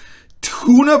this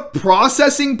tuna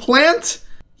processing plant.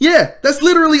 Yeah, that's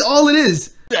literally all it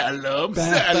is.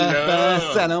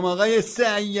 سلام آقای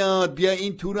صیاد بیا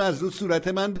این تو رو از رو صورت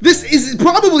من. This is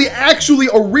probably actually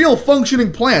a real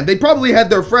functioning plan. They probably had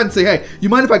their friends say, hey, you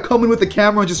mind if I come in with the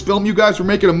camera and just film you guys? We're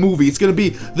making a movie. It's gonna be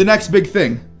the next big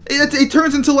thing. It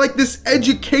turns into like this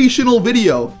educational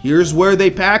video. Here's where they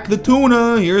pack the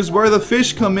tuna. Here's where the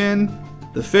fish come in.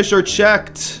 The fish are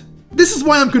checked. This is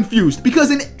why I'm confused,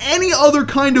 because in any other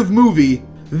kind of movie,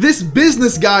 this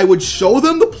business guy would show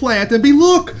them the plant and be,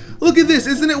 look at this,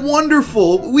 isn't it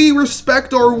wonderful? We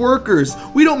respect our workers.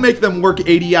 We don't make them work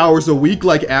 80 hours a week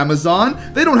like Amazon.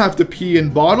 They don't have to pee in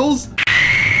bottles.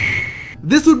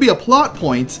 This would be a plot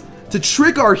point to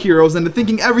trick our heroes into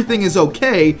thinking everything is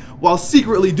okay while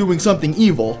secretly doing something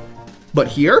evil. But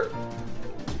here?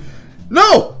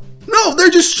 No, they're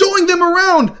just showing them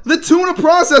around the tuna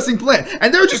processing plant,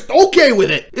 and they're just okay with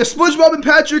it. Yeah, SpongeBob and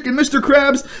Patrick and Mr.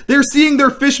 Krabs, they're seeing their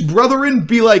fish brethren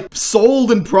be like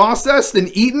sold and processed and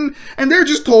eaten, and they're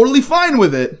just totally fine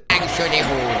with it.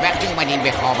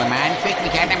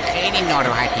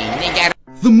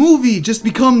 The movie just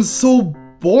becomes so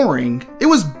boring. It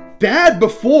was bad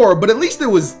before, but at least it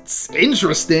was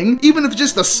interesting, even if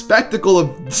just the spectacle of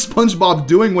SpongeBob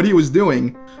doing what he was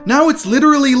doing. Now it's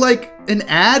literally like an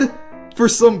ad for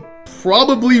some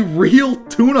probably real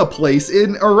tuna place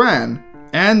in Iran.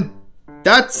 And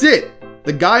that's it.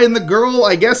 The guy and the girl,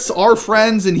 I guess, are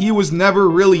friends, and he was never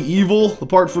really evil,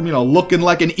 apart from, looking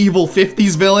like an evil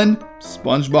 50s villain.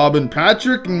 SpongeBob and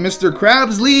Patrick and Mr.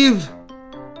 Krabs leave.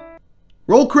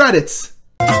 Roll credits.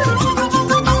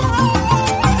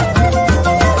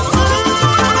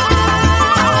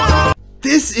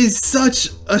 This is such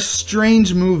a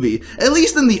strange movie. At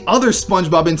least in the other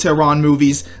SpongeBob and Tehran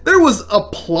movies, there was a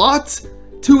plot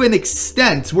to an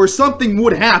extent where something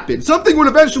would happen. Something would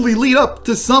eventually lead up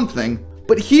to something.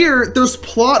 But here, there's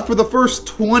plot for the first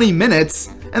 20 minutes,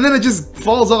 and then it just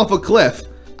falls off a cliff.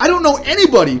 I don't know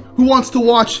anybody who wants to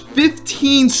watch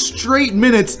 15 straight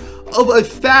minutes of a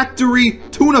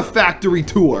tuna factory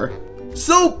tour.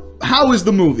 So, how is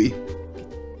the movie?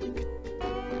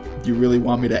 You really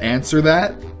want me to answer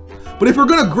that? But if we're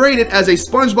gonna grade it as a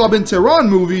SpongeBob and Tehran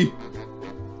movie,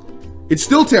 it's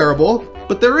still terrible,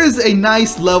 but there is a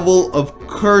nice level of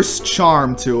cursed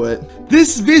charm to it.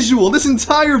 This visual, this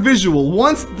entire visual,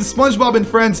 once the SpongeBob and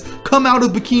friends come out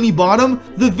of Bikini Bottom,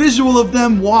 the visual of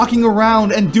them walking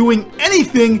around and doing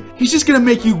anything, he's just gonna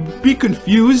make you be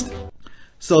confused.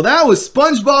 So that was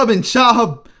SpongeBob and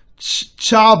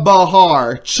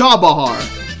Chabahar.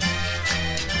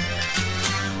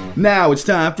 Now it's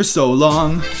time for So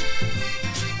Long.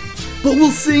 But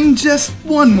we'll sing just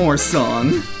one more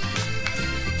song.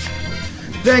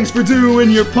 Thanks for doing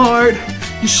your part.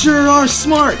 You sure are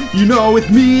smart. You know,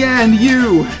 with me and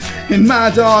you and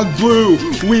my dog Blue,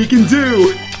 we can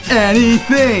do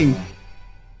anything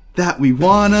that we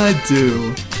wanna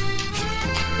do.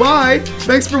 Bye.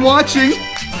 Thanks for watching.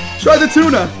 Try the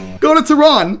tuna. Go to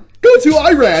Tehran. Go to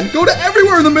Iran. Go to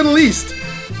everywhere in the Middle East.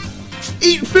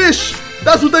 Eat fish.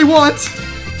 That's what they want.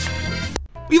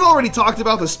 We've already talked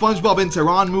about the SpongeBob in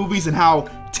Tehran movies and how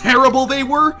terrible they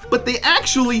were, but they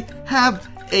actually have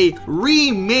a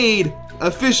remade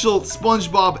official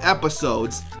SpongeBob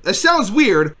episodes. That sounds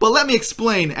weird, but let me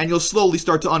explain and you'll slowly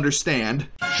start to understand.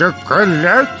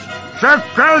 Chocolate!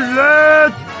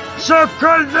 Chocolate!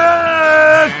 Chocolate!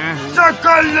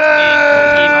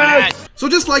 Chocolate! So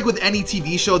just like with any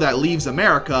TV show that leaves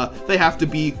America, they have to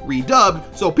be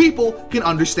redubbed so people can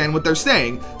understand what they're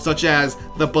saying, such as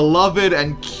the beloved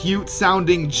and cute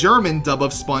sounding German dub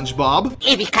of SpongeBob,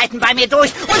 Ewigkeiten bei mir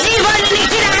durch und Sie wollen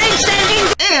nicht wieder einstellen!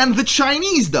 and the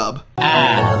Chinese dub.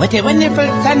 Ah, what a wonderful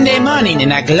Sunday morning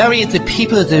in our glorious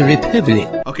People's Republic.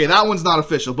 Okay, that one's not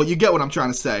official, but you get what I'm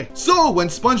trying to say. So when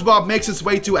SpongeBob makes his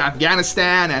way to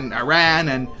Afghanistan and Iran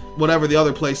and whatever the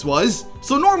other place was.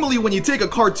 So normally when you take a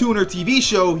cartoon or TV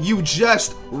show, you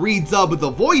just redub the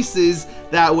voices,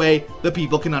 that way the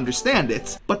people can understand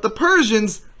it. But the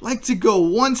Persians like to go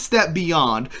one step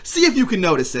beyond. See if you can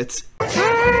notice it.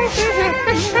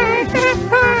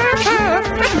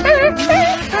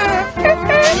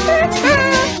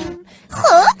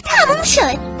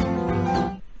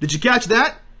 Did you catch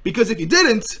that? Because if you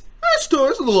didn't, it's a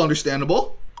little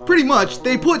understandable. Pretty much,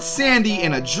 they put Sandy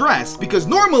in a dress, because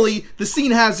normally the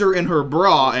scene has her in her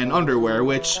bra and underwear,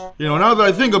 which, you know, now that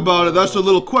I think about it, that's a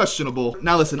little questionable.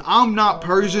 Now listen, I'm not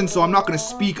Persian, so I'm not gonna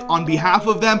speak on behalf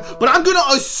of them, but I'm gonna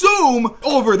assume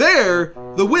over there,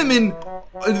 the women,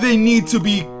 they need to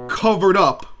be covered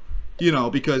up. You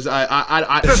know, because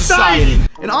society.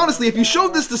 And honestly, if you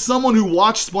showed this to someone who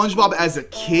watched SpongeBob as a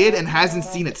kid and hasn't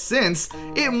seen it since,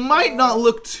 it might not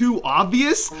look too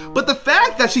obvious, but the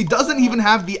fact that she doesn't even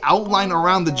have the outline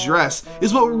around the dress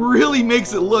is what really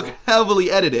makes it look heavily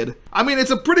edited. I mean,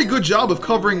 it's a pretty good job of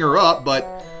covering her up,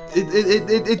 but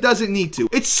it doesn't need to.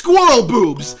 It's squirrel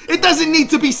boobs. It doesn't need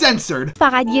to be censored.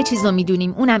 فقط یه چیزو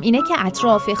میدونیم، اونم اینه که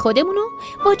اطراف خودمونو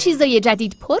با چیزای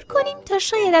جدید پر کنیم تا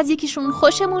شاید از یکیشون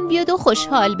خوشمون بیاد و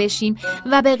خوشحال بشیم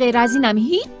و به غیر از اینم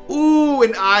هیچ. Ooh,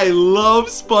 and I love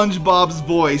SpongeBob's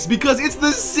voice because it's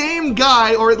the same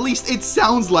guy, or at least it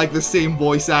sounds like the same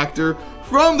voice actor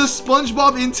from the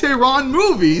SpongeBob in Tehran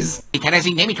movies.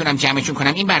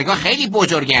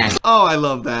 Oh, I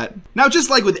love that. Now, just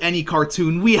like with any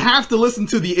cartoon, we have to listen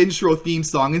to the intro theme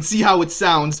song and see how it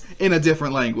sounds in a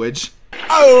different language.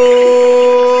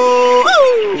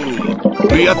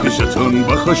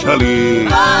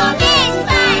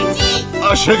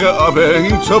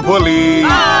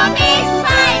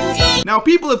 Now,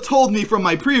 people have told me from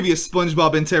my previous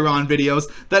SpongeBob in Tehran videos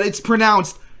that it's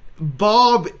pronounced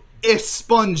Bob is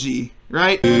spongy,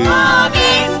 right? Bob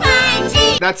is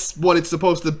spongy. That's what it's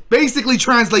supposed to basically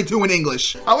translate to in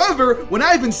English. However, when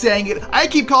I've been saying it, I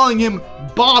keep calling him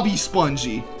Bobby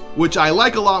Spongy, which I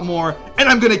like a lot more, and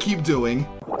I'm gonna keep doing.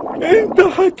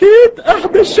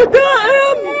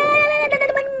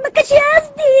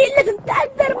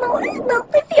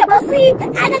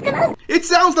 It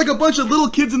sounds like a bunch of little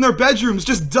kids in their bedrooms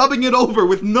just dubbing it over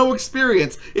with no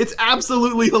experience. It's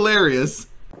absolutely hilarious.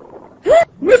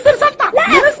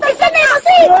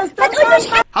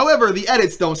 However, the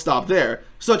edits don't stop there,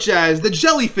 such as the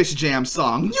Jellyfish Jam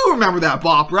song. You remember that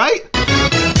bop, right?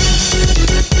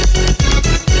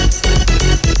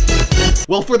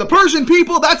 Well, for the Persian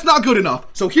people, that's not good enough,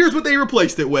 so here's what they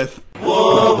replaced it with.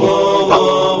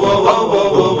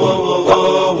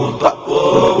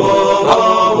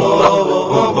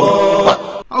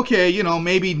 Okay, you know,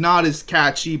 maybe not as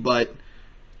catchy, but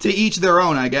to each their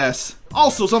own, I guess.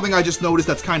 Also, something I just noticed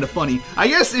that's kind of funny. I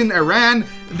guess in Iran,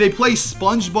 they play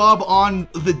SpongeBob on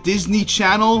the Disney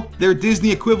Channel, their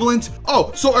Disney equivalent.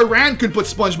 Oh, so Iran could put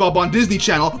SpongeBob on Disney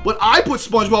Channel, but I put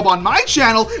SpongeBob on my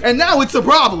channel, and now it's a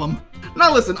problem.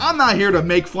 Now listen, I'm not here to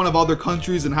make fun of other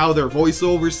countries and how their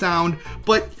voiceovers sound,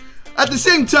 but at the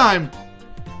same time,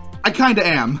 I kinda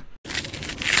am.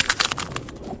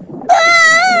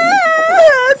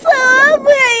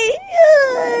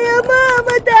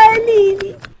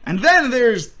 And then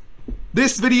there's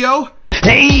this video. I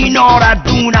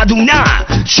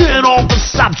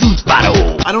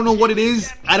don't know what it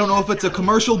is. I don't know if it's a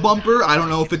commercial bumper. I don't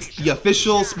know if it's the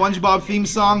official SpongeBob theme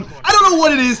song. I don't know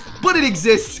what it is, but it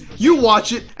exists. You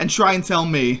watch it and try and tell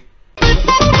me.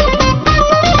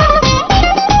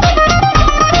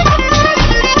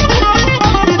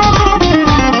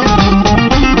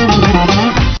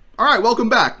 Alright, welcome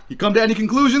back. You come to any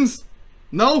conclusions?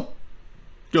 No?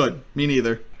 Good. Me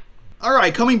neither.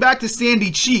 Alright, coming back to Sandy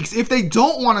Cheeks, if they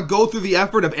don't want to go through the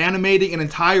effort of animating an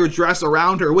entire dress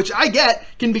around her, which I get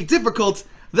can be difficult,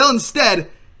 they'll instead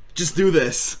just do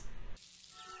this.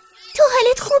 تو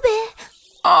حالت خوبه؟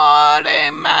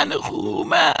 آره من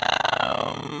خوبم.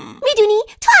 میدونی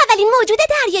تو اولین موجود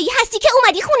دریایی هستی که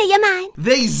اومدی خونه من.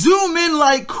 They zoom in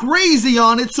like crazy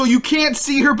on it so you can't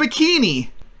see her bikini.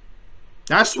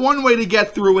 That's one way to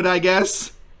get through it, I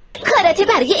guess. کاراته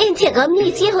برای انتقام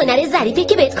نیست، یه هنر ظریفه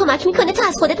که بهت کمک میکنه تو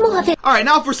از خودت محافظ. Alright,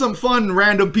 now for some fun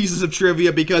random pieces of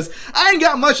trivia because I ain't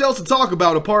got much else to talk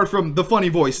about apart from the funny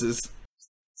voices.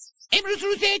 امروز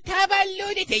روز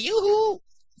تولدت یوهو،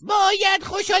 باید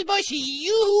خوشحال باشی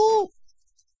یوهو،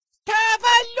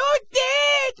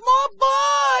 تولدت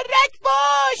مبارک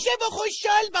باشه و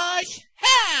خوشحال باش.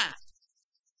 ها!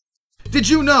 Did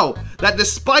you know that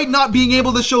despite not being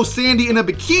able to show Sandy in a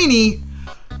bikini,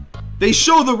 they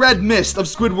show the red mist of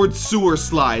Squidward's sewer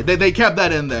slide? They kept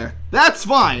that in there. That's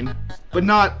fine, but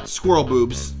not squirrel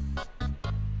boobs.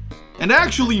 And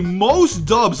actually, most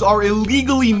dubs are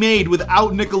illegally made without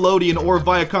Nickelodeon or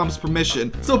Viacom's permission.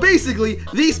 So basically,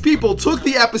 these people took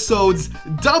the episodes,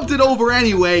 dubbed it over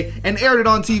anyway, and aired it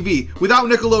on TV without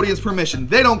Nickelodeon's permission.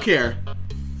 They don't care.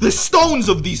 The stones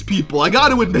of these people, I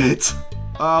gotta admit.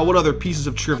 What other pieces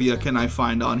of trivia can I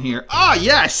find on here? Ah,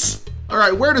 yes!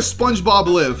 Alright, where does SpongeBob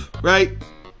live, right?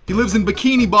 He lives in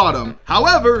Bikini Bottom.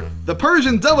 However, the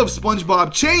Persian dub of SpongeBob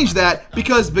changed that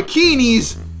because bikinis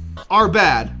are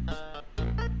bad.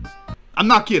 I'm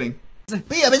not kidding.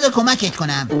 بیا بذار کمکت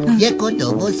کنم. 1 و 2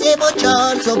 و 3 و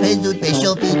 4 صبح زود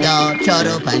بشو بیدار. 4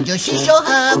 و 5 و 6 و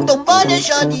 7 دنبال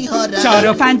شادی ها رم. 4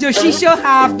 و 5 و 6 و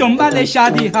 7 دنبال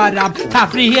شادی ها رم.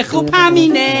 تفریح خوب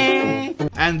همینه.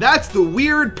 And that's the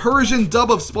weird Persian dub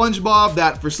of SpongeBob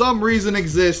that for some reason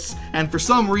exists and for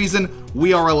some reason we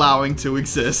are allowing to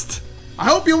exist. I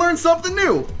hope you learned something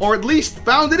new, or at least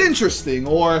found it interesting,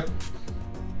 or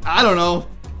I don't know.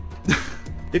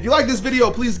 If you like this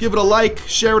video, please give it a like,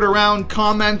 share it around,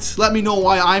 comment, let me know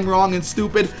why I'm wrong and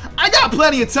stupid. I got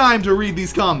plenty of time to read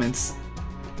these comments.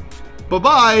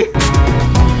 Bye-bye.